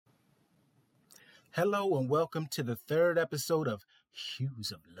Hello and welcome to the third episode of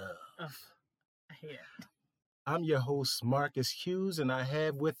Hues of Love. Ugh, I hate it. I'm your host, Marcus Hughes, and I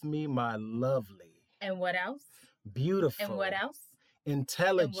have with me my lovely, And what else? beautiful, And what else?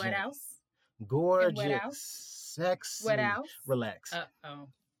 intelligent, And what else? gorgeous, else? sexy, What else? relax, Uh-oh.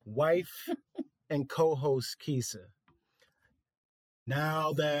 wife and co-host Kisa.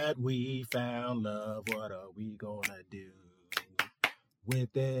 Now that we found love, what are we gonna do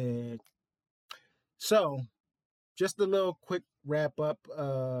with it? So, just a little quick recap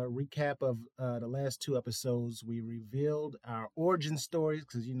of the last two episodes. We revealed our origin stories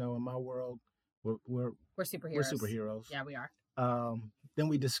because, in my world, we're superheroes. We're superheroes. Yeah, we are. Then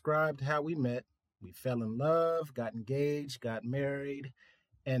we described how we met. We fell in love, got engaged, got married,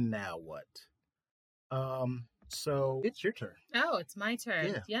 and now what? So it's your turn. Oh, it's my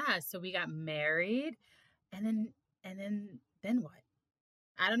turn. Yeah. So we got married, and then what?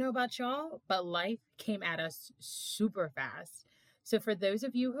 I don't know about y'all, but life came at us super fast. So for those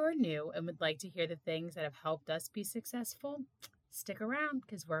of you who are new and would like to hear the things that have helped us be successful, stick around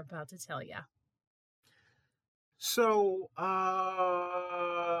because we're about to tell you. So,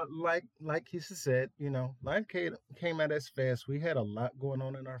 like Kisa said, life came at us fast. We had a lot going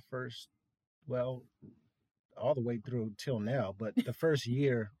on in our first, well, all the way through till now, but the first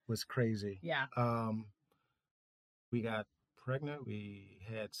year was crazy. Yeah. We got pregnant. We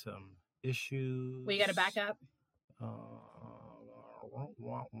had some issues. We got to back up.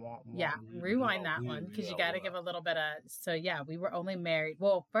 Yeah, rewind that one because you got to give a little bit of. So yeah, we were only married.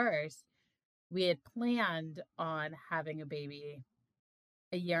 Well, first we had planned on having a baby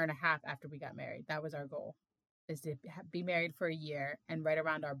a year and a half after we got married. That was our goal, is to be married for a year and right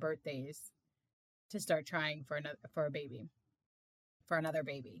around our birthdays to start trying for another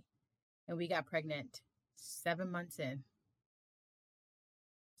baby. And we got pregnant 7 months in.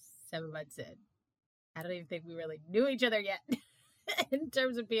 7 months in. I don't even think we really knew each other yet in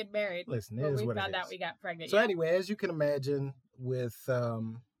terms of being married. Listen, it is what it is. We found out we got pregnant. So anyway, as you can imagine, with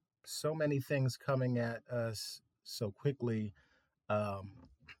so many things coming at us so quickly, a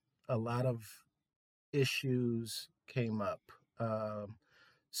lot of issues came up.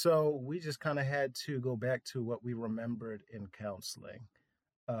 So we just kind of had to go back to what we remembered in counseling.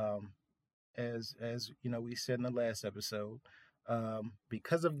 As we said in the last episode,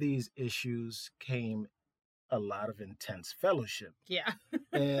 because of these issues came a lot of intense fellowship. Yeah.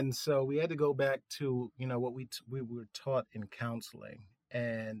 And so we had to go back to, what we were taught in counseling,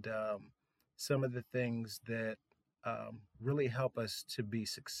 and some of the things that really help us to be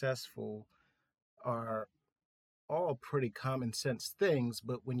successful are all pretty common sense things,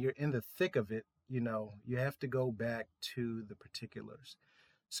 but when you're in the thick of it, you have to go back to the particulars.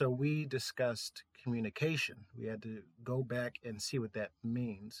 So we discussed communication. We had to go back and see what that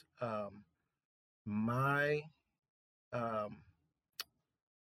means. My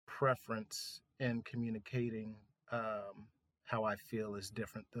preference in communicating how I feel is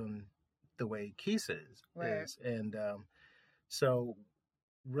different than the way Kisa is. Right. And so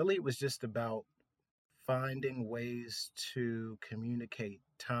really it was just about finding ways to communicate,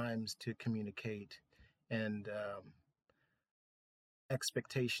 times to communicate, and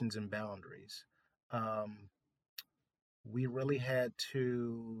expectations and boundaries. We really had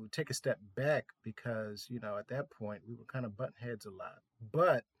to take a step back because, at that point we were kind of butting heads a lot.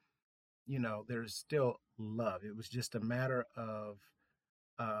 But, there's still love. It was just a matter of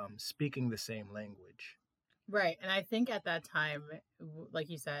speaking the same language. Right. And I think at that time, like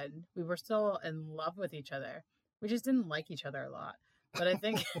you said, we were still in love with each other. We just didn't like each other a lot. But I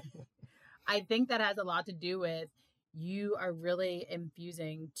think I think that has a lot to do with you are really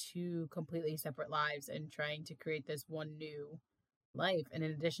infusing two completely separate lives and trying to create this one new life. And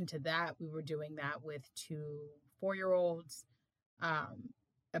in addition to that, we were doing that with 2 4-year-olds,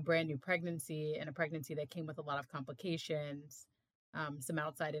 a brand new pregnancy, and a pregnancy that came with a lot of complications. Some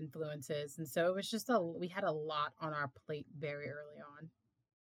outside influences. And so it was just we had a lot on our plate very early on.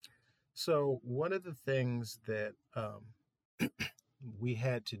 So one of the things that we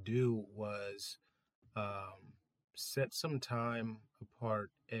had to do was set some time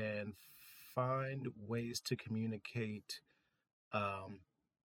apart and find ways to communicate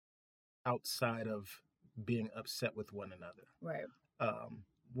outside of being upset with one another. Right.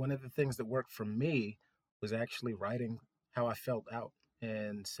 One of the things that worked for me was actually writing how I felt out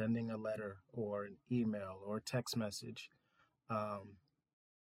and sending a letter or an email or a text message.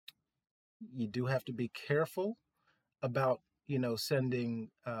 You do have to be careful about,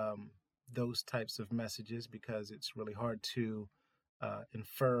 sending those types of messages because it's really hard to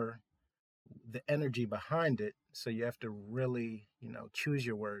infer the energy behind it. So you have to really, choose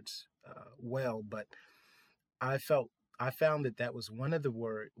your words well, but I felt I found that that was one of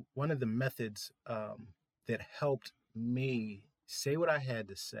the methods that helped me say what I had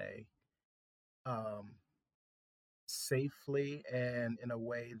to say um, safely and in a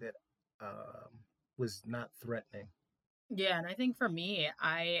way that was not threatening. Yeah, and I think for me,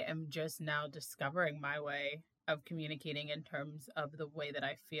 I am just now discovering my way of communicating in terms of the way that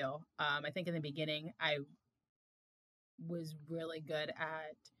I feel. I think in the beginning, I was really good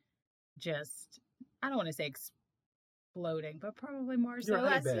at just, I don't want to say exploding, but probably more You're so a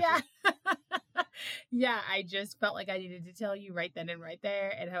honey less. Yeah. badger. Yeah, I just felt like I needed to tell you right then and right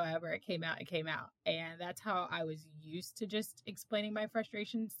there. And however it came out, it came out. And that's how I was used to just explaining my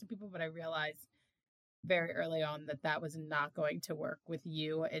frustrations to people. But I realized very early on that that was not going to work with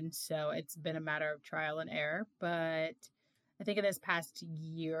you. And so it's been a matter of trial and error. But I think in this past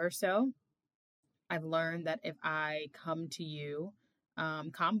year or so, I've learned that if I come to you,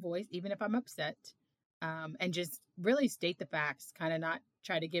 calm voice, even if I'm upset, and just really state the facts, kind of not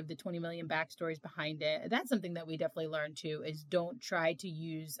try to give the 20 million backstories behind it. That's something that we definitely learned too, is don't try to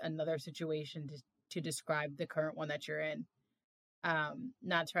use another situation to describe the current one that you're in.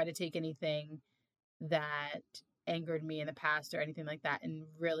 Not try to take anything that angered me in the past or anything like that and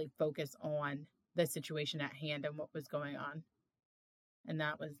really focus on the situation at hand and what was going on. And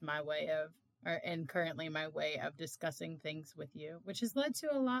that was my way of, and currently my way of discussing things with you, which has led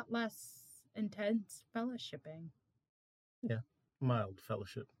to a lot less intense fellowshipping. Yeah, mild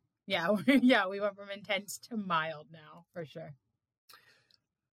fellowship. Yeah, yeah, we went from intense to mild now, for sure.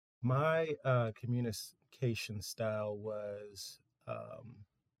 My communication style was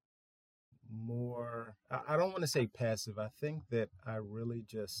more, I don't want to say passive. I think that I really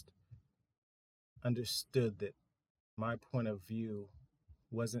just understood that my point of view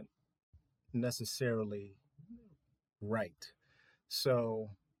wasn't necessarily right.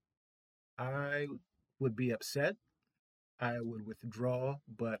 So I would be upset. I would withdraw,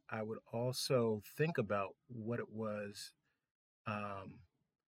 but I would also think about what it was um,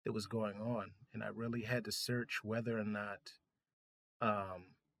 that was going on. And I really had to search whether or not um,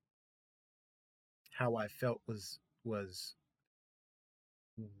 how I felt was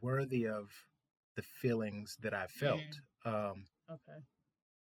worthy of the feelings that I felt. Mm, Um, okay.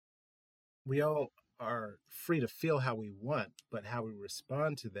 we all are free to feel how we want, but how we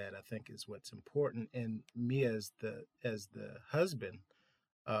respond to that, I think, is what's important. And me as the husband,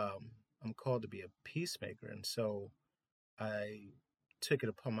 um, I'm called to be a peacemaker, and so I took it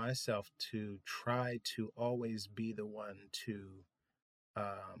upon myself to try to always be the one to,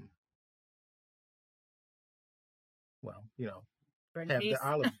 um, well, Bring have the peace.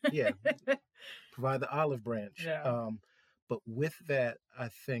 olive, yeah, provide the olive branch. Yeah. But with that, I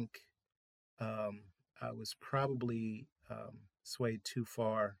think um, I was probably swayed too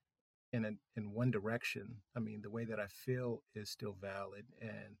far in one direction. I mean, the way that I feel is still valid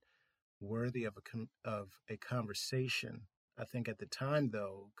and worthy of a conversation. I think at the time,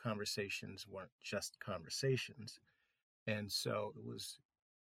 though, conversations weren't just conversations, and so it was: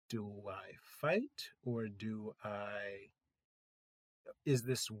 do I fight or do I? Is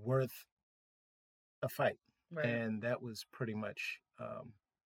this worth a fight? Right. And that was pretty much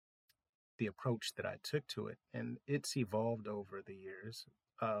the approach that I took to it. And it's evolved over the years.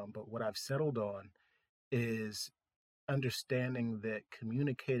 But what I've settled on is understanding that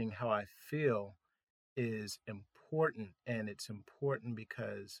communicating how I feel is important. And it's important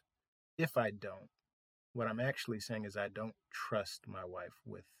because if I don't, what I'm actually saying is I don't trust my wife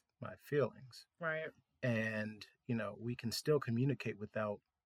with my feelings. Right. And, we can still communicate without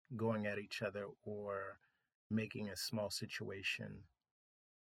going at each other or making a small situation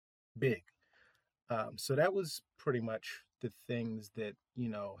big. So that was pretty much the things that,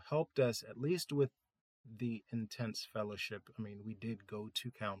 helped us, at least with the intense fellowship. I mean, we did go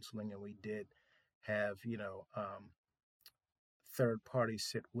to counseling and we did have, third parties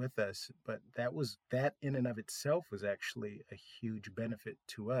sit with us, but that in and of itself was actually a huge benefit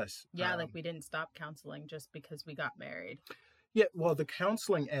to us. Yeah, like we didn't stop counseling just because we got married. Yeah, well, the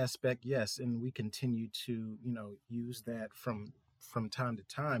counseling aspect, yes, and we continue to, use that from time to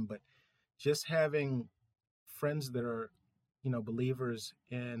time, but just having friends that are, believers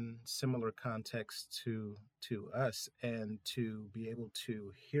in similar contexts to us, and to be able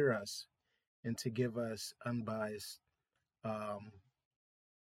to hear us and to give us unbiased um,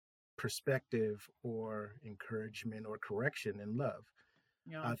 perspective or encouragement or correction and love.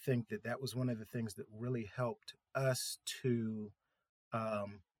 Yeah. I think that that was one of the things that really helped us to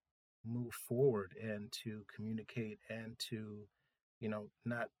um, move forward and to communicate and to,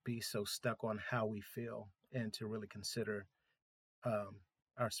 not be so stuck on how we feel and to really consider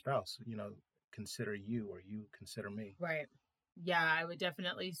our spouse, consider you or you consider me. Right. Yeah, I would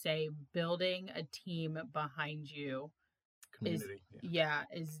definitely say building a team behind you is, Community. Yeah.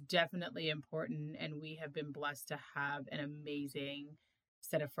 yeah, is definitely important. And we have been blessed to have an amazing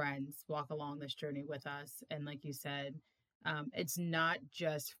set of friends walk along this journey with us. And like you said, it's not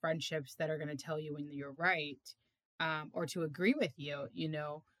just friendships that are going to tell you when you're right, or to agree with you.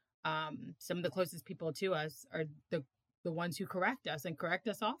 Some of the closest people to us are the ones who correct us and correct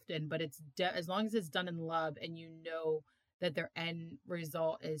us often, but as long as it's done in love, and that their end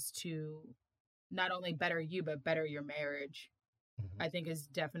result is to not only better you but better your marriage, Hmm. I think is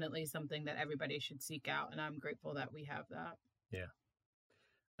definitely something that everybody should seek out, and I'm grateful that we have that. Yeah.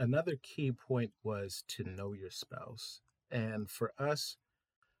 Another key point was to know your spouse. And for us,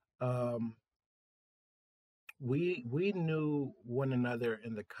 um, we knew one another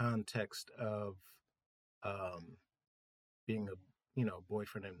in the context of um, being a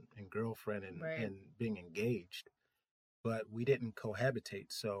boyfriend and girlfriend Right. and being engaged, but we didn't cohabitate,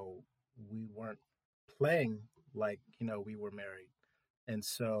 so we weren't playing like we were married. And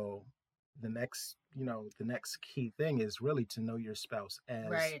so the next key thing is really to know your spouse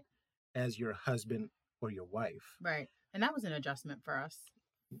Right. as your husband or your wife. Right. And that was an adjustment for us,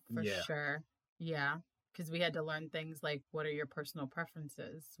 for Yeah. sure. Yeah. Because we had to learn things like, what are your personal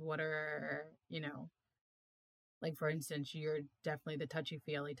preferences? What are, like, for instance, you're definitely the touchy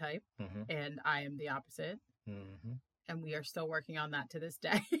feely type, Hmm. and I am the opposite. Hmm. And we are still working on that to this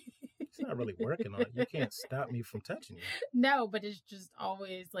day. It's not really working on it. You can't stop me from touching you. No, but it's just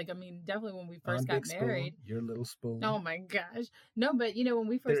always like, I mean, definitely when we I'm first got big spoon, married. you're little spoon. Oh my gosh. No, but when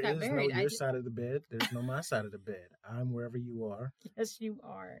we There first got is no married, your side of the bed. There's no my side of the bed. I'm wherever you are. yes, you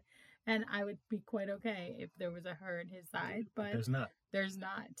are. And I would be quite okay if there was a her in his side, But but there's not. there's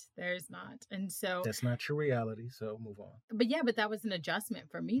not. There's not. And so, That's not your reality. So move on. but yeah, but that was an adjustment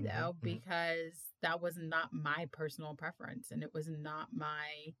for me Hmm. though, Hmm. because that was not my personal preference, and it was not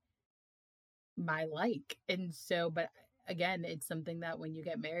my like. And so, but again, it's something that when you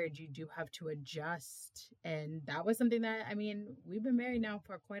get married, you do have to adjust. And that was something that, I mean, we've been married now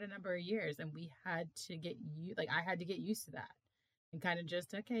for quite a number of years, and we had to I had to get used to that, and kind of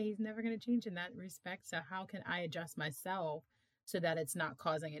just, okay, he's never going to change in that respect. So how can I adjust myself so that it's not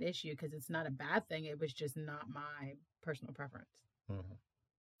causing an issue? Because it's not a bad thing. It was just not my personal preference. Hmm.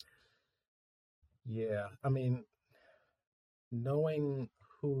 Yeah. I mean, knowing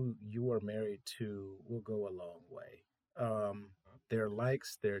who you are married to will go a long way. Their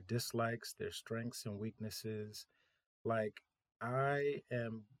likes, their dislikes, their strengths and weaknesses. Like, I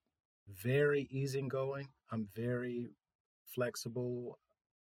am very easygoing. I'm very flexible.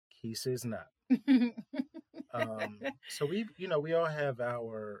 He says not. So we all have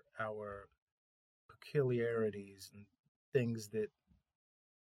our peculiarities and things that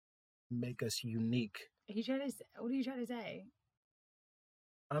make us unique. What are you trying to say?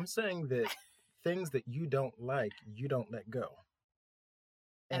 I'm saying that things that you don't like, you don't let go.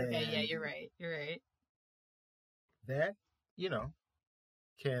 Okay, yeah, And you're right. You're right. that, you know,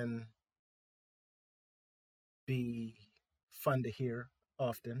 can be fun to hear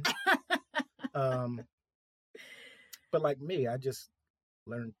often. Um, but like me, I just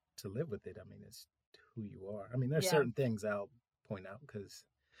learned to live with it. I mean, it's who you are. I mean, there's Yeah. certain things I'll point out because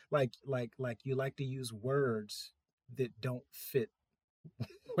like you like to use words that don't fit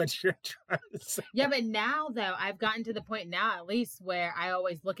what you're trying to say. Yeah, but now though, I've gotten to the point now at least where I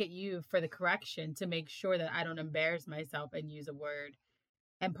always look at you for the correction to make sure that I don't embarrass myself and use a word.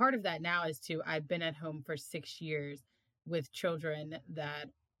 And part of that now is I've been at home for 6 years with children that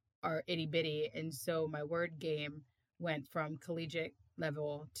are itty bitty. And so my word game went from collegiate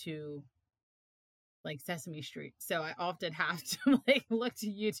level to like Sesame Street. So I often have to like look to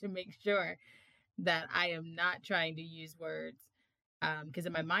you to make sure that I am not trying to use words. Because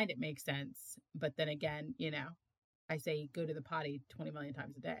in my mind it makes sense. But then again, I say go to the potty 20 million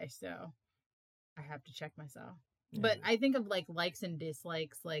times a day. So I have to check myself. Yeah. But I think of like likes and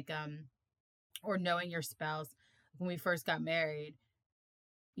dislikes, like or knowing your spouse. When we first got married,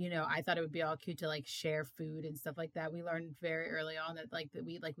 I thought it would be all cute to like share food and stuff like that. We learned very early on that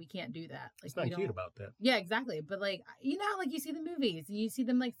we can't do that. Like, It's not we cute don't. about that. Yeah, exactly. But like how, like, you see the movies and you see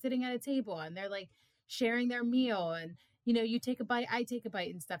them like sitting at a table and they're like sharing their meal, and you take a bite, I take a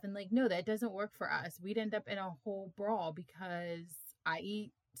bite and stuff. And like, no, that doesn't work for us. We'd end up in a whole brawl because I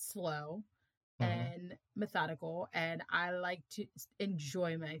eat slow and methodical, and I like to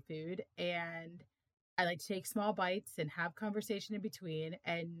enjoy my food, and I like to take small bites and have conversation in between.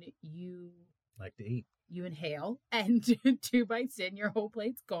 And you Like to eat. you inhale, and two bites in, your whole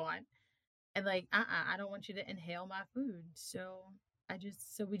plate's gone. And like, I don't want you to inhale my food. So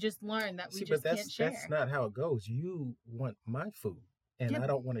So we just learned that we See, but just can't that's share. not how it goes. You want my food, and Yeah, I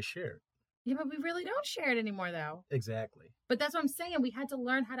don't want to share it. yeah, but we really don't share it anymore, though. Exactly. But that's what I'm saying. We had to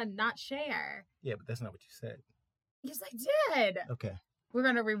learn how to not share. Yeah, but that's not what you said. Yes, I did. Okay. We're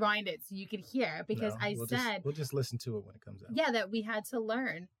going to rewind it so you could hear because No, I said, we'll just listen to it when it comes out. yeah, that we had to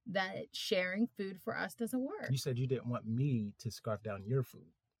learn that sharing food for us doesn't work. You said you didn't want me to scarf down your food.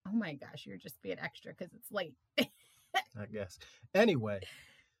 Oh my gosh, you're just being extra because it's late. I guess. Anyway,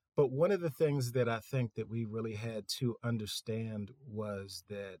 but one of the things that I think that we really had to understand was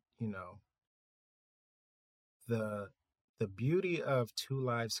that, the beauty of two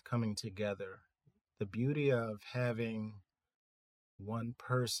lives coming together, the beauty of having one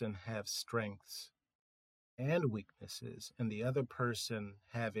person have strengths and weaknesses, and the other person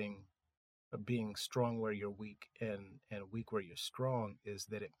being strong where you're weak and weak where you're strong, is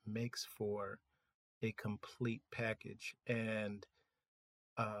that it makes for a complete package. And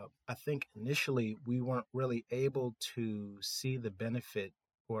I think initially we weren't really able to see the benefit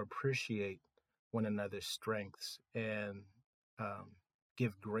or appreciate one another's strengths and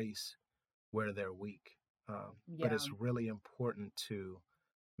give grace where they're weak. But Yeah. it's really important to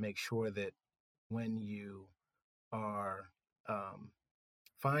make sure that when you are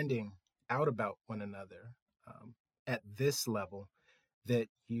finding out about one another at this level, that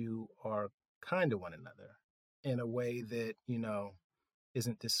you are kind to one another in a way that,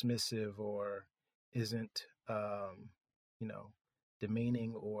 isn't dismissive or isn't,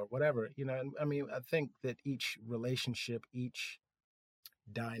 demeaning or whatever. And I mean, I think that each relationship, each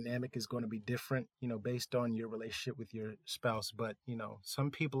dynamic is going to be different, based on your relationship with your spouse. But,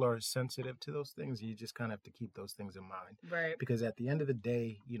 some people are sensitive to those things. You just kind of have to keep those things in mind. Right. Because at the end of the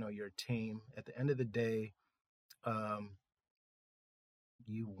day, you're a team. At the end of the day,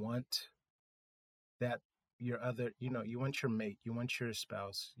 you want that you want your mate, you want your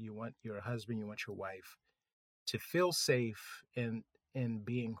spouse, you want your husband, you want your wife to feel safe in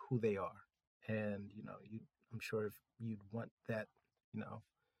being who they are. And, I'm sure if you'd want that,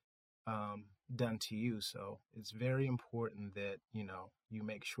 done to you. So it's very important that, you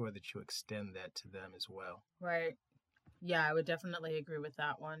make sure that you extend that to them as well. Right. Yeah, I would definitely agree with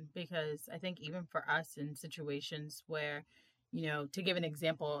that one because I think even for us in situations where, to give an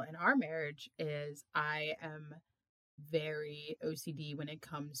example in our marriage is I am very OCD when it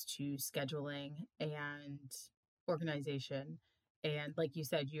comes to scheduling and organization. And like you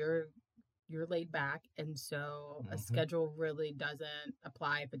said, you're laid back, and so a schedule really doesn't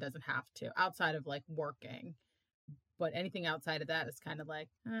apply if it doesn't have to, outside of like working. But anything outside of that is kind of like,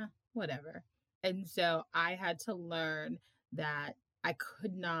 whatever. And so I had to learn that I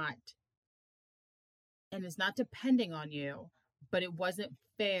could not, and it's not depending on you, but it wasn't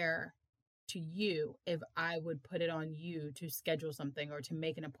fair to you if I would put it on you to schedule something or to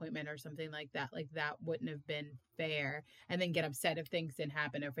make an appointment or something like that. Like that wouldn't have been fair. And then get upset if things didn't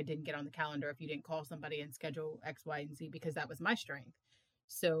happen or if it didn't get on the calendar, if you didn't call somebody and schedule X, Y, and Z, because that was my strength.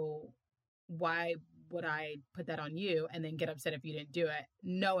 So why would I put that on you and then get upset if you didn't do it,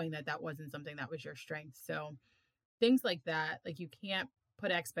 knowing that that wasn't something that was your strength? So things like that, like you can't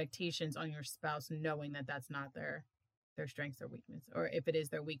put expectations on your spouse knowing that that's not their strengths or weakness, or if it is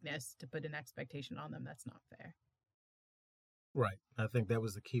their weakness, to put an expectation on them, that's not fair. Right. I think that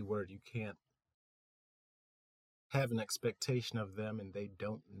was the key word. You can't have an expectation of them and they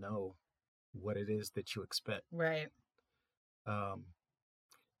don't know what it is that you expect. Right.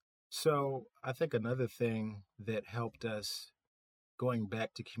 So I think another thing that helped us, going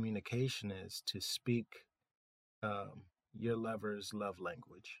back to communication, is to speak your lover's love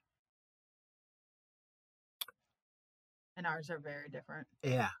language. And ours are very different.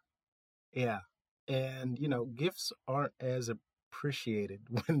 Yeah. And, gifts aren't as appreciated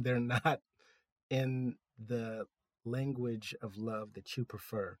when they're not in the language of love that you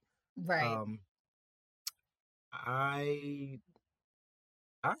prefer. Right. I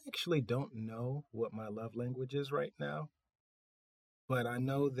actually don't know what my love language is right now, but I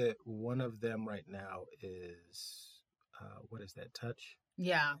know that one of them right now is, what is that, touch?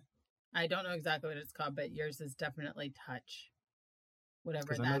 Yeah. I don't know exactly what it's called, but yours is definitely touch.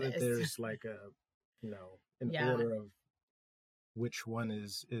 Whatever that I know that is. there's like order of which one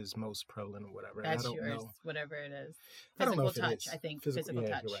is most prevalent or whatever. That's I don't yours, know. whatever it is. I don't know Physical if it touch, is. I think. Physical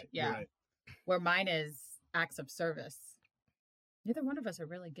touch. You're right. Yeah. You're right. Where mine is acts of service. Neither one of us are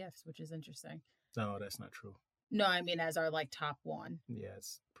really gifts, which is interesting. No, that's not true. No, I mean as our like top one. Yeah,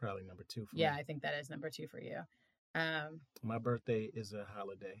 it's probably number 2 for me. Yeah, I think that is number 2 for you. My birthday is a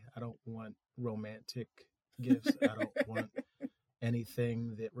holiday. I don't want romantic gifts. I don't want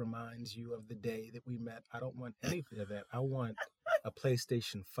anything that reminds you of the day that we met. I don't want anything of that. I want a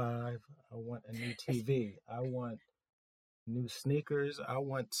PlayStation 5. I want a new TV. I want new sneakers. I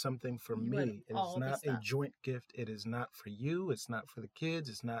want something for You want me. It is all the not a stuff. joint gift. It is not for you. It's not for the kids.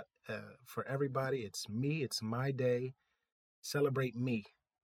 It's not for everybody. It's me. It's my day. Celebrate me.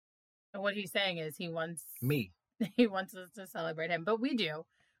 And what he's saying is he wants Me. he wants us to celebrate him, but we do.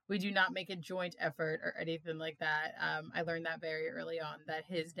 We do not make a joint effort or anything like that. I learned that very early on that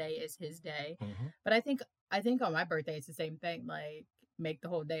his day is his day. Mm-hmm. But I think on my birthday it's the same thing. Like make the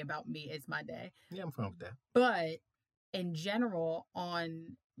whole day about me. It's my day. Yeah, I'm fine with that. But in general,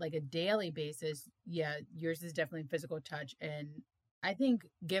 on like a daily basis, yeah, yours is definitely physical touch, and I think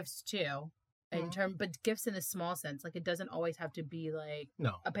gifts too. But gifts in a small sense, like it doesn't always have to be like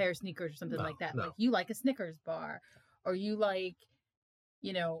No. a pair of sneakers or something No, like that. no. Like you like a Snickers bar, or you like,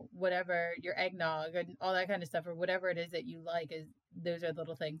 you know, whatever your eggnog and all that kind of stuff, or whatever it is that you like. Is those are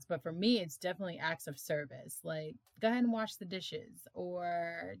little things. But for me, it's definitely acts of service. Like go ahead and wash the dishes,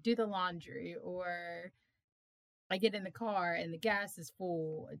 or do the laundry, or I get in the car and the gas is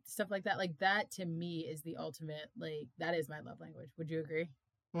full, stuff like that. Like that to me is the ultimate. Like that is my love language. Would you agree?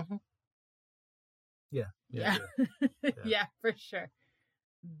 Mm-hmm. Yeah. Yeah. Yeah, for sure.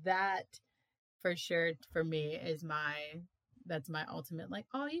 That for sure for me is that's my ultimate, like,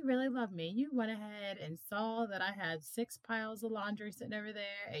 oh, you really love me. You went ahead and saw that I had 6 piles of laundry sitting over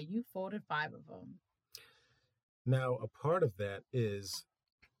there and you folded 5 of them. Now, a part of that is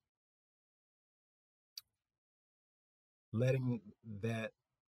letting that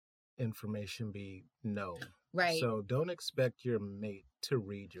information be known. Right. So don't expect your mate to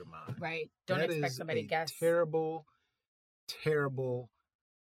read your mind. Right. Don't That expect is somebody to guess. Terrible, terrible,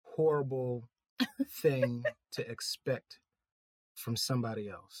 horrible thing to expect from somebody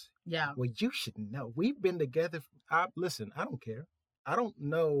else. Yeah. Well, you should know. We've been together. Listen, I don't care. I don't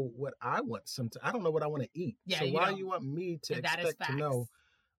know what I want. I don't know what I want to eat. Yeah, so why don't. You want me to And that is expect to know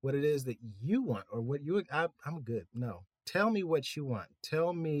what it is that you want or what you? I'm good. No. Tell me what you want.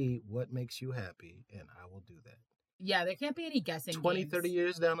 Tell me what makes you happy, and I will do that. Yeah, there can't be any guessing 20, games. 30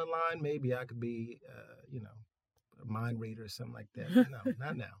 years down the line, maybe I could be, a mind reader or something like that. But no,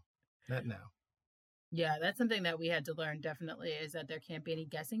 not now. Not now. Yeah, that's something that we had to learn definitely is that there can't be any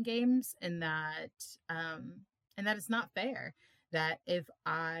guessing games and that it's not fair that if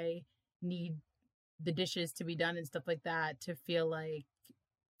I need the dishes to be done and stuff like that to feel like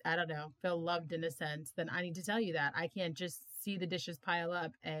I don't know, feel loved in a sense, then I need to tell you that. I can't just see the dishes pile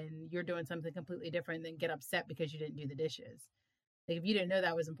up and you're doing something completely different and then get upset because you didn't do the dishes. Like if you didn't know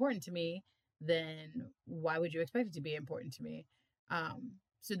that was important to me, then why would you expect it to be important to me?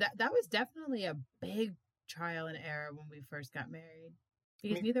 So that was definitely a big trial and error when we first got married.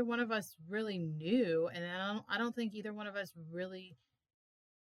 Because neither one of us really knew, and I don't think either one of us really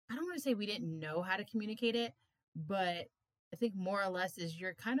I don't want to say we didn't know how to communicate it, but I think more or less is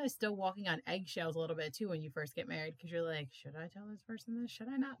you're kind of still walking on eggshells a little bit too when you first get married because you're like, should I tell this person this? Should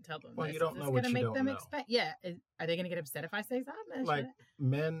I not tell them well, this? You don't Is this know what gonna you make don't them know. Yeah. Are they going to get upset if I say something? Like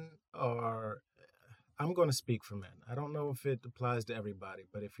men are, I'm going to speak for men. I don't know if it applies to everybody,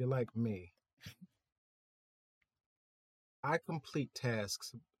 but if you're like me, I complete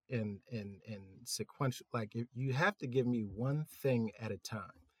tasks in sequential. Like you have to give me one thing at a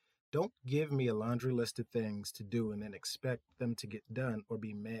time. Don't give me a laundry list of things to do and then expect them to get done or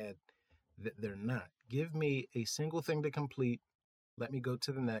be mad that they're not. Give me a single thing to complete. Let me go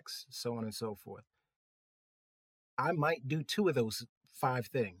to the next, so on and so forth. I might do 2 of those 5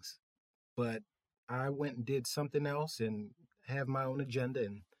 things, but I went and did something else and have my own agenda,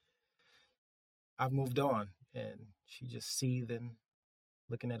 and I've moved on. And she just seething,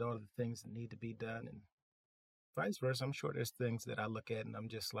 looking at all the things that need to be done, and vice versa. I'm sure there's things that I look at and I'm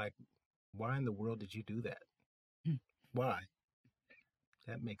just like, why in the world did you do that? Why?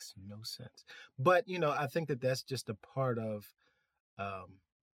 That makes no sense. But, I think that that's just a part of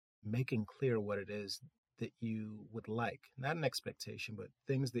making clear what it is that you would like. Not an expectation, but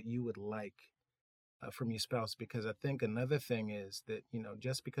things that you would like from your spouse. Because I think another thing is that,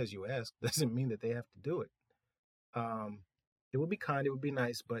 just because you ask doesn't mean that they have to do it. It would be kind, it would be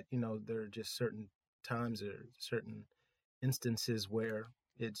nice, but, there are just certain times or certain instances where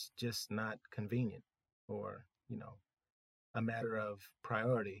it's just not convenient or, a matter of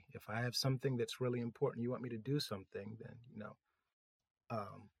priority. If I have something that's really important, you want me to do something, then,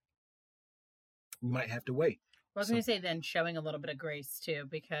 you might have to wait. Well, I was going to say then showing a little bit of grace too,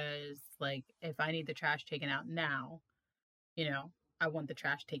 because like if I need the trash taken out now, I want the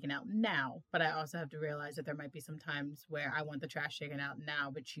trash taken out now, but I also have to realize that there might be some times where I want the trash taken out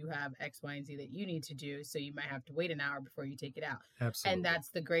now, but you have X, Y, and Z that you need to do. So you might have to wait an hour before you take it out. Absolutely. And that's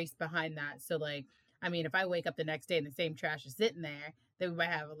the grace behind that. So, like, I mean, if I wake up the next day and the same trash is sitting there, then we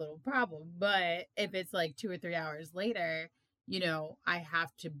might have a little problem. But if it's like 2 or 3 hours later, I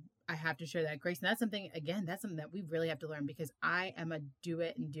have to show that grace. And that's something, again, that's something that we really have to learn, because I am a do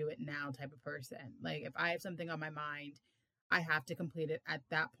it and do it now type of person. Like, if I have something on my mind, I have to complete it at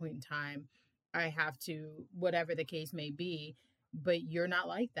that point in time. I have to, whatever the case may be, but you're not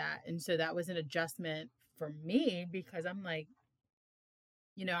like that. And so that was an adjustment for me, because I'm like,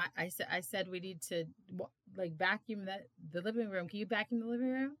 I said we need to like vacuum the living room. Can you vacuum the living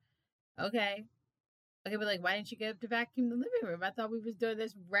room? Okay, but like, why didn't you get up to vacuum the living room? I thought we was doing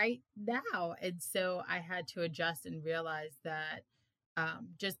this right now. And so I had to adjust and realize that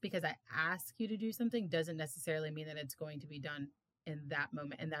just because I ask you to do something doesn't necessarily mean that it's going to be done in that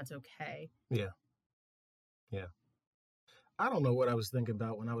moment, and that's okay. Yeah. I don't know what I was thinking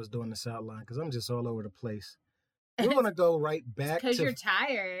about when I was doing this outline, because I'm just all over the place. We're going to go right back because you're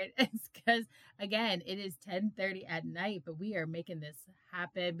tired. It's because, again, it is 10:30 at night, but we are making this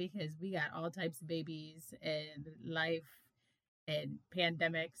happen because we got all types of babies and life and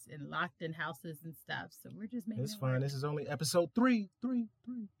pandemics and locked in houses and stuff. So we're just making It's fine. This is only episode 3.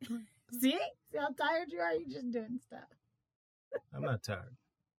 See how tired you are? You're just doing stuff. I'm not tired.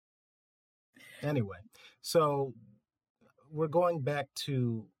 Anyway, so we're going back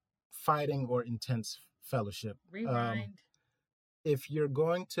to fighting or intense fellowship. Rewind. If you're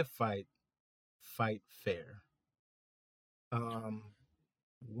going to fight fair.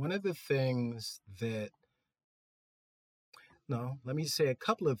 One of the things that, let me say a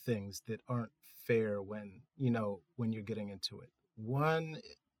couple of things that aren't fair when you're getting into it. One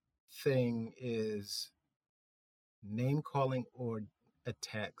thing is name calling or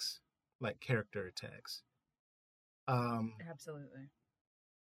attacks, like character attacks. Absolutely.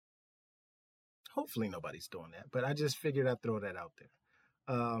 Hopefully nobody's doing that, but I just figured I'd throw that out there.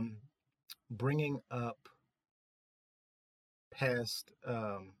 Bringing up past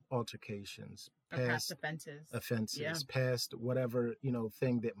altercations, past offenses, past whatever,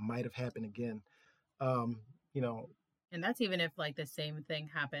 thing that might have happened again. And that's even if like the same thing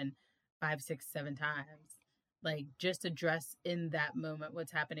happened 5, 6, 7 times. Like, just address in that moment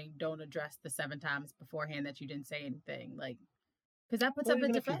what's happening. Don't address the 7 times beforehand that you didn't say anything. Like, because that puts up a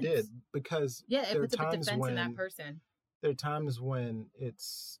defense. If you did, because it puts up a defense in that person. There are times when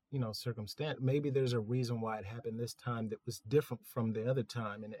it's, circumstance. Maybe there's a reason why it happened this time that was different from the other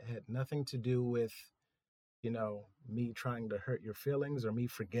time, and it had nothing to do with, me trying to hurt your feelings or me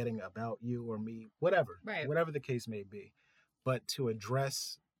forgetting about you or me, whatever, whatever the case may be. But to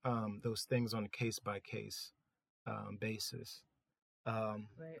address those things on a case-by-case basis. Or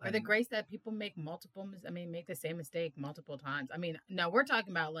the grace that people make make the same mistake multiple times. I mean, now we're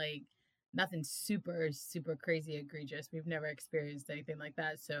talking about like nothing super, super crazy egregious. We've never experienced anything like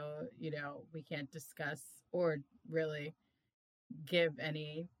that. So, we can't discuss or really give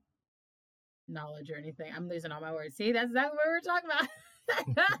any knowledge or anything. I'm losing all my words. See, that's exactly what we're talking about.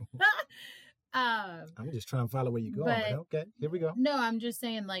 I'm just trying to follow where you're going, but okay, here we go. No, I'm just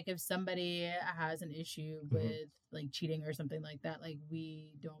saying, like, if somebody has an issue with like cheating or something like that, like,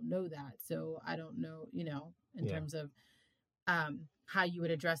 we don't know that. So I don't know, in terms of how you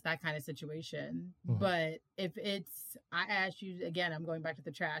would address that kind of situation. But if I asked you, again, I'm going back to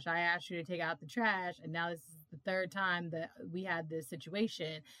the trash. I asked you to take out the trash, and now this is the 3rd time that we had this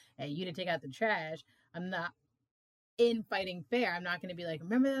situation and you didn't take out the trash. I'm not in fighting fair. I'm not going to be like,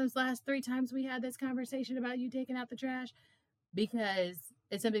 remember those last 3 times we had this conversation about you taking out the trash? Because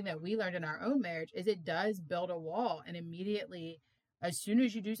it's something that we learned in our own marriage is it does build a wall. And immediately, as soon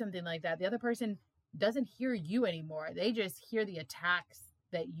as you do something like that, the other person doesn't hear you anymore. They just hear the attacks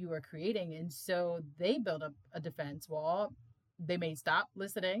that you are creating. And so they build up a defense wall. They may stop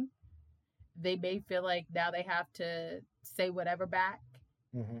listening. They may feel like now they have to say whatever back,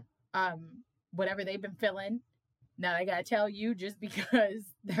 whatever they've been feeling. Now I gotta tell you just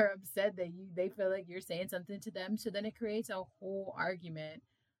because they're upset that they feel like you're saying something to them. So then it creates a whole argument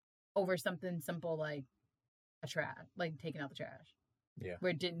over something simple like a trash, like taking out the trash. Yeah.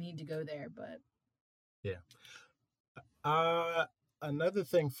 Where it didn't need to go there, but. Yeah. Another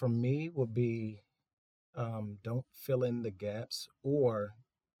thing for me would be don't fill in the gaps or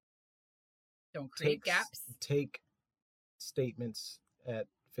don't create gaps. Take statements at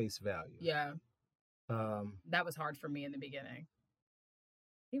face value. Yeah. That was hard for me in the beginning.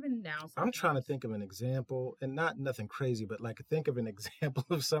 Even now. Sometimes. I'm trying to think of an example, and not nothing crazy, but like think of an example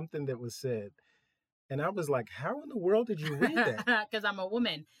of something that was said, And I was like, how in the world did you read that? Because I'm a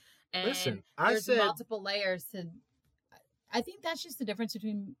woman. And Listen, I there's said, multiple layers to. I think that's just the difference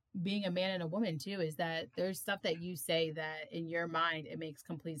between being a man and a woman too, is that there's stuff that you say that in your mind it makes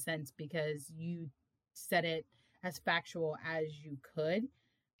complete sense because you said it as factual as you could.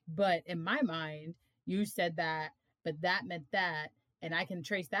 But in my mind, you said that, but that meant that, and I can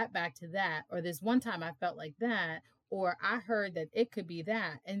trace that back to that. Or this one time I felt like that, or I heard that it could be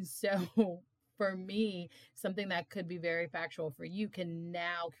that. And so for me, something that could be very factual for you can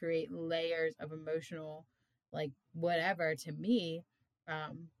now create layers of emotional, like whatever to me.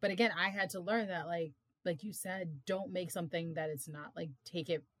 But again, I had to learn that, like you said, don't make something that it's not. Like, take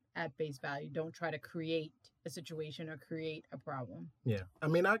it at face value. Don't try to create a situation or create a problem. Yeah. I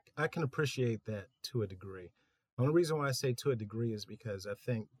mean, I can appreciate that to a degree. The only reason why I say to a degree is because I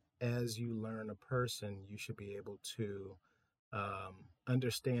think as you learn a person, you should be able to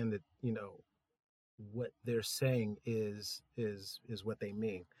understand that, what they're saying is what they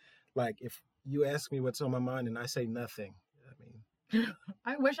mean. Like, if you ask me what's on my mind and I say nothing, I mean,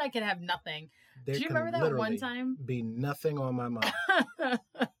 I wish I could have nothing. there Do you can remember that one literally time? be nothing on my mind.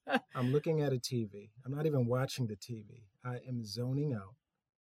 I'm looking at a TV. I'm not even watching the TV. I am zoning out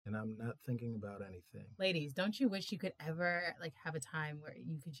and I'm not thinking about anything. Ladies, don't you wish you could ever like have a time where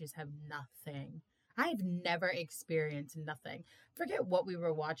you could just have nothing? I've never experienced nothing. Forget what we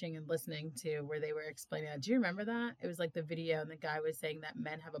were watching and listening to where they were explaining that. Do you remember that? It was like the video and the guy was saying that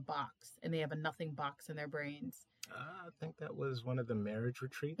men have a box and they have a nothing box in their brains. I think that was one of the marriage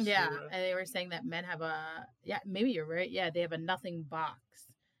retreats. Yeah, and they were saying that men have maybe you're right. Yeah, they have a nothing box.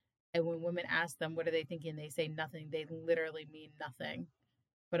 And when women ask them, what are they thinking? They say nothing. They literally mean nothing.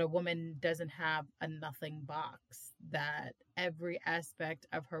 But a woman doesn't have a nothing box, that every aspect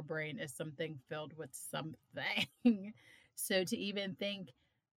of her brain is something filled with something. So to even think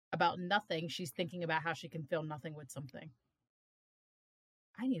about nothing, she's thinking about how she can fill nothing with something.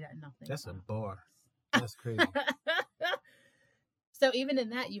 I need that nothing. That's box. A bar. That's crazy. So even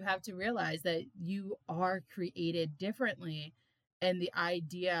in that, you have to realize that you are created differently. And the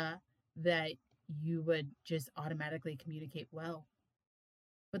idea that you would just automatically communicate well.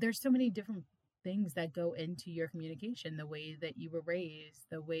 But there's so many different things that go into your communication, the way that you were raised,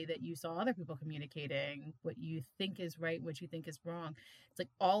 the way that you saw other people communicating, what you think is right, what you think is wrong. It's like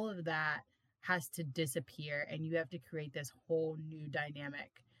all of that has to disappear, and you have to create this whole new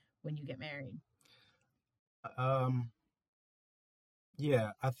dynamic when you get married.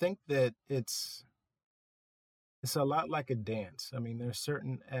 Yeah, I think that it's a lot like a dance. I mean, there's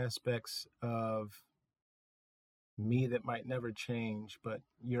certain aspects of me that might never change, but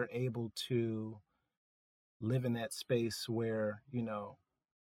you're able to live in that space where,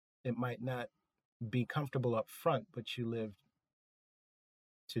 it might not be comfortable up front, but you live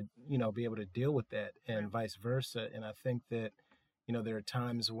to, be able to deal with that, and vice versa. And I think that, there are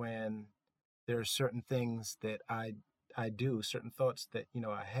times when there are certain things that I do, certain thoughts that,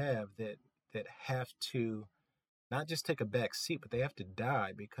 I have that have to not just take a back seat, but they have to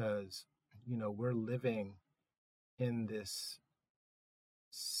die because, we're living in this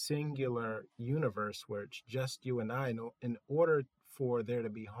singular universe where it's just you and I. In order for there to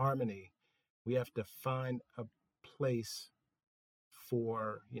be harmony, we have to find a place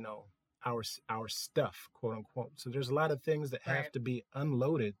for, our stuff, quote unquote. So there's a lot of things that have to be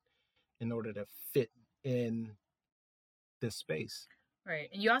unloaded in order to fit in this space. Right.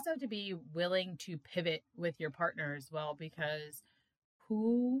 And you also have to be willing to pivot with your partner as well, because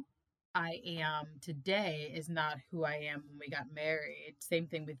who I am today is not who I am when we got married. Same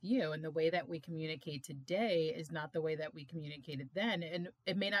thing with you. And the way that we communicate today is not the way that we communicated then. And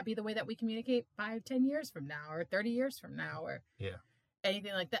it may not be the way that we communicate 5-10 years from now or 30 years from now or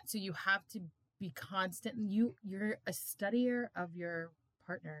anything like that. So you have to be constant. You're a studier of your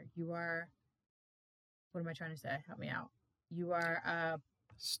partner. You are, what am I trying to say? Help me out. You are a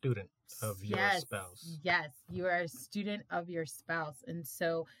student of your spouse. Yes, you are a student of your spouse. And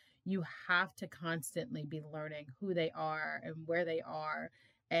so you have to constantly be learning who they are and where they are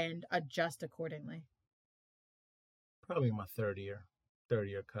and adjust accordingly. Probably in my third year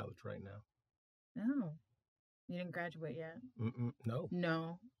of college right now. No, you didn't graduate yet?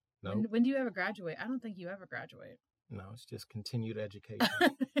 No. When do you ever graduate? I don't think you ever graduate. No, it's just continued education.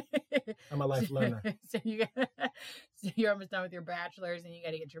 I'm a life learner. So you're almost done with your bachelor's, and you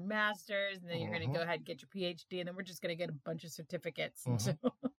got to get your master's, and then you're going to go ahead and get your PhD, and then we're just going to get a bunch of certificates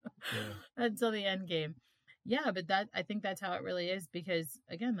until the end game. Yeah, but I think that's how it really is, because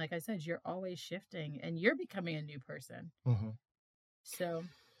again, like I said, you're always shifting, and you're becoming a new person. So,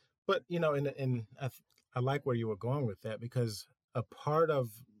 but and I like where you were going with that, because a part of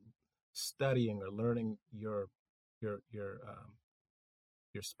studying or learning your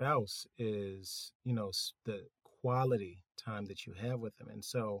spouse is, the quality time that you have with them. And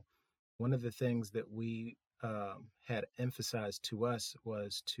so one of the things that we had emphasized to us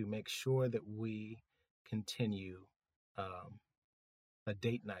was to make sure that we continue um, a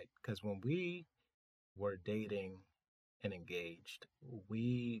date night, because when we were dating and engaged,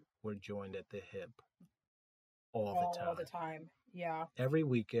 we were joined at the hip all the All the time, time. Yeah. every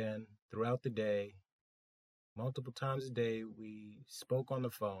weekend, throughout the day, multiple times a day. We spoke on the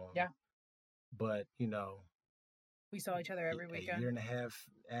phone, Yeah. but We saw each other every a weekend. year and a half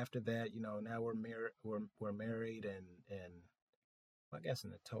after that, now we're married. We're married, and I guess in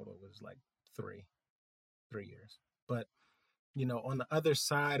the total it was like 3 years. But on the other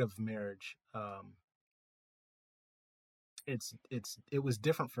side of marriage, it was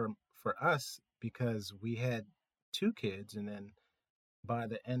different for us because we had 2 kids, and then by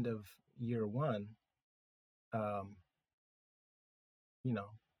the end of year one, um, you know,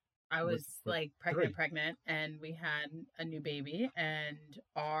 I with was like three. pregnant, and we had a new baby, and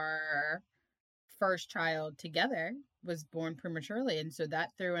our first child together was born prematurely, and so that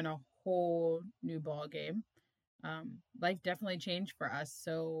threw in a whole new ball game. Life definitely changed for us.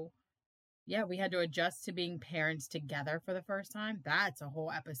 So yeah, we had to adjust to being parents together for the first time. That's a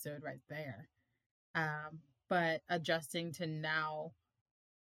whole episode right there. But adjusting to now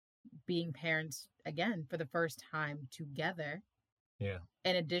being parents again for the first time together, Yeah.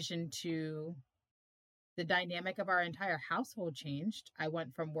 in addition to the dynamic of our entire household changed. I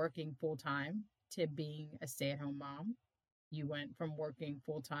went from working full time to being a stay at home mom. You went from working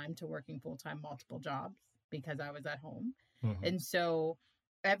full time to working full time multiple jobs because I was at home. Mm-hmm. And so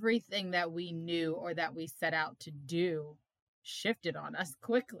everything that we knew or that we set out to do shifted on us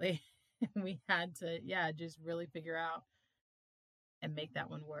quickly. And we had to, just really figure out and make that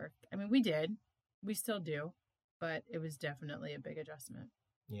one work. I mean, we did, we still do, but it was definitely a big adjustment.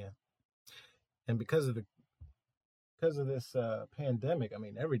 Yeah. And because of this pandemic, I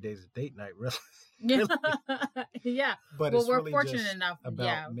mean, every day's a date night, really. Yeah. Really. Yeah. But Well, it's we're really fortunate just enough. about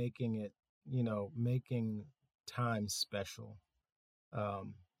Yeah. making it, making time special. I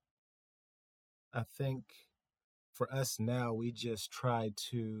think for us now, we just try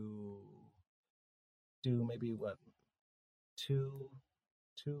to do maybe two,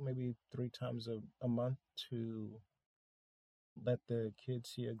 maybe 3 times a month to let the kids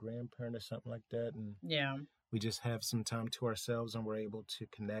see a grandparent or something like that, and Yeah. we just have some time to ourselves, and we're able to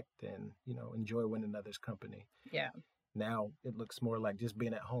connect and enjoy one another's company. Yeah. Now it looks more like just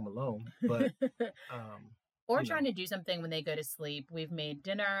being at home alone, but or trying to do something when they go to sleep. We've made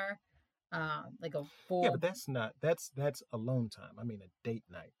dinner, like a full. yeah, but that's alone time. I mean, a date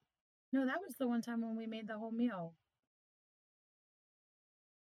night. No, that was the one time when we made the whole meal.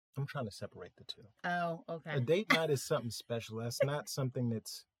 I'm trying to separate the two. Oh, okay. A date night is something special. That's not something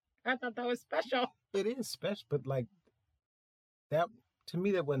that's. I thought that was special. It is special, but like that to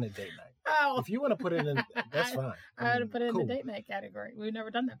me, that wasn't a date night. Oh, if you want to put it in, that's fine. I would have put it in the date night category. We've never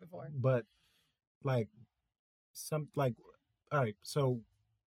done that before. But like all right. So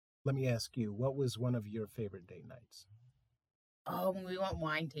let me ask you, what was one of your favorite date nights? Oh, when we went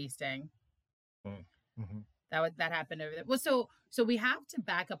wine tasting. Mm-hmm. That happened over there. Well, so we have to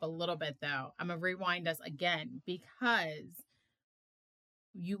back up a little bit though. I'm gonna rewind us again because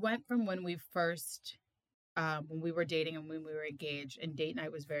you went from when we first when we were dating and when we were engaged, and date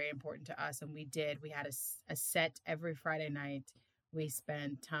night was very important to us, and we had a set every Friday night. We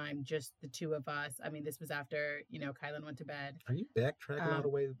spent time just the two of us. I mean, this was after Kylan went to bed. Are you backtracking all the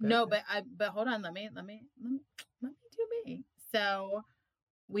way back? No, but hold on. Let me do me. So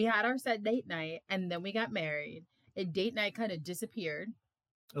we had our set date night, and then we got married. And date night kind of disappeared.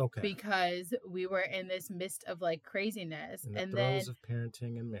 Okay. Because we were in this mist of like craziness, and the throes of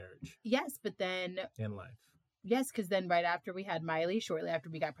parenting and marriage. Yes, but then in life. Yes, because then right after we had Miley, shortly after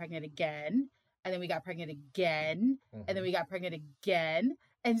we got pregnant again, and then we got pregnant again, and then we got pregnant again,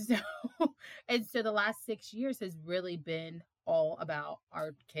 and so the last 6 years has really been all about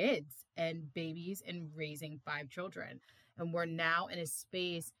our kids and babies and raising 5 children. And we're now in a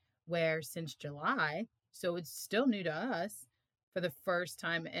space where since July, so it's still new to us, for the first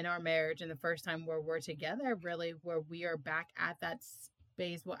time in our marriage and the first time where we're together, really, where we are back at that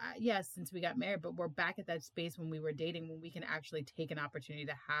space. Well, yes, since we got married, but we're back at that space when we were dating, when we can actually take an opportunity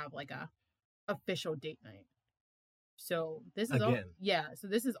to have like a official date night. So this is again. So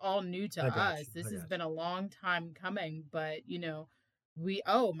this is all new to us. This has been a long time coming, but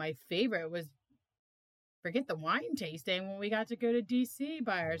my favorite was, forget the wine tasting, when we got to go to DC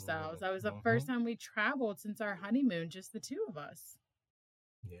by ourselves. That was the first time we traveled since our honeymoon, just the two of us.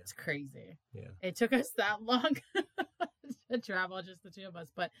 Yeah. It's crazy. Yeah. It took us that long to travel, just the two of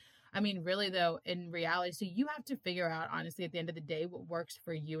us. But I mean, really though, in reality, so you have to figure out, honestly, at the end of the day, what works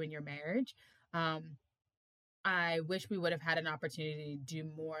for you and your marriage. Um, I wish we would have had an opportunity to do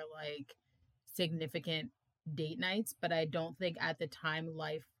more like significant date nights, but I don't think at the time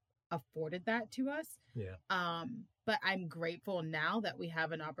life afforded that to us. Yeah. But I'm grateful now that we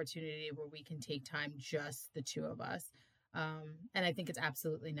have an opportunity where we can take time, just the two of us. And I think it's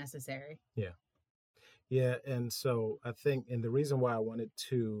absolutely necessary. Yeah. Yeah. And so I think, and the reason why I wanted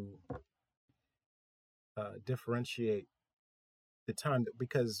to differentiate the time,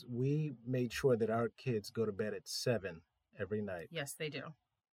 because we made sure that our kids go to bed at 7 every night. Yes, they do.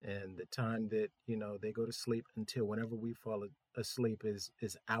 And the time that, they go to sleep until whenever we fall asleep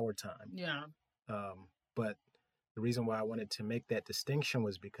is our time. Yeah. But the reason why I wanted to make that distinction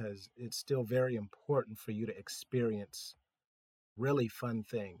was because it's still very important for you to experience really fun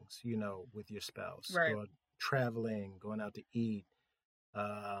things, with your spouse. Right. Traveling, going out to eat,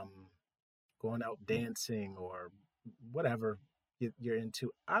 going out dancing, or whatever you're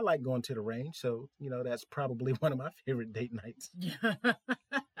into. I like going to the range, so that's probably one of my favorite date nights. Yeah.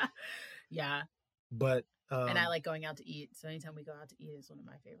 Yeah. But and I like going out to eat, so anytime we go out to eat is one of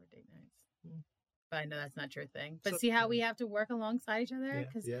my favorite date nights. But I know that's not your thing. But see how we have to work alongside each other?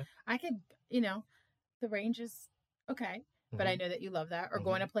 Because I could, the range is okay, but I know that you love that. Or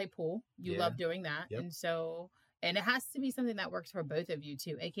going to play pool, you love doing that. Yep. And so, and it has to be something that works for both of you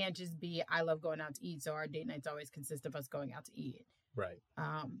too. It can't just be, I love going out to eat, so our date nights always consist of us going out to eat. Right.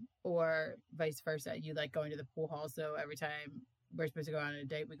 Or vice versa. You like going to the pool hall, so every time we're supposed to go on a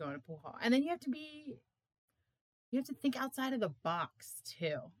date, we go on a pool hall. And then you have to think outside of the box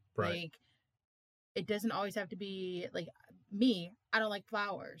too. Right. Like, it doesn't always have to be like me. I don't like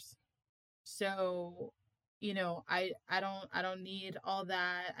flowers. So, I don't need all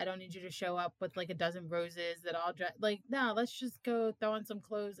that. I don't need you to show up with like a dozen roses that all dress. Like, no, let's just go throw on some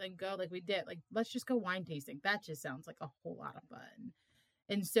clothes and go like we did. Like, let's just go wine tasting. That just sounds like a whole lot of fun.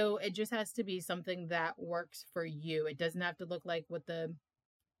 And so it just has to be something that works for you. It doesn't have to look like what the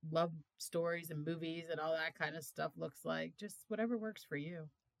love stories and movies and all that kind of stuff looks like. Just whatever works for you.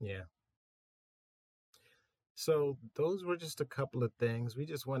 Yeah. So those were just a couple of things. We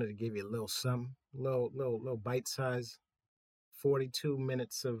just wanted to give you a little bite-sized 42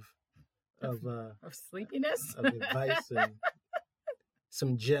 minutes of sleepiness, of advice, and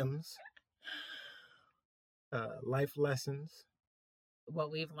some gems, life lessons.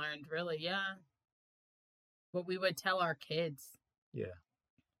 What we've learned, really, yeah. What we would tell our kids. Yeah.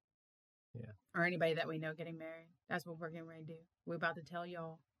 Or anybody that we know getting married. That's what we're getting ready to do. We're about to tell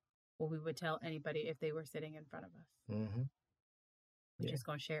y'all what we would tell anybody if they were sitting in front of us. Mm-hmm. We're just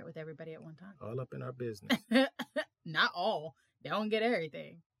going to share it with everybody at one time. All up in our business. Not all. They don't get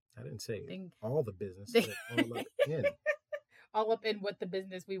everything. I didn't say all the business. All up in. All up in what the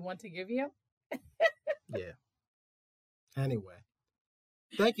business we want to give you? Yeah. Anyway,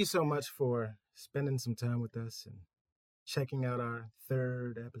 thank you so much for spending some time with us and checking out our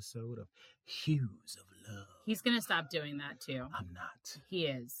 3rd episode of Hues of Love. He's going to stop doing that too. I'm not. He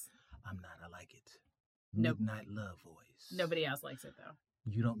is. I'm not. I like it. Midnight love voice. Nobody else likes it though.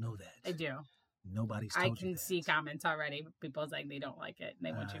 You don't know that. I do. Nobody's told you that. I can see comments already. People saying they don't like it and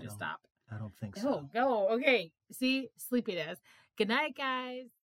they want you to stop. I don't think so. Go. Okay. See? Sleepiness. Good night, guys.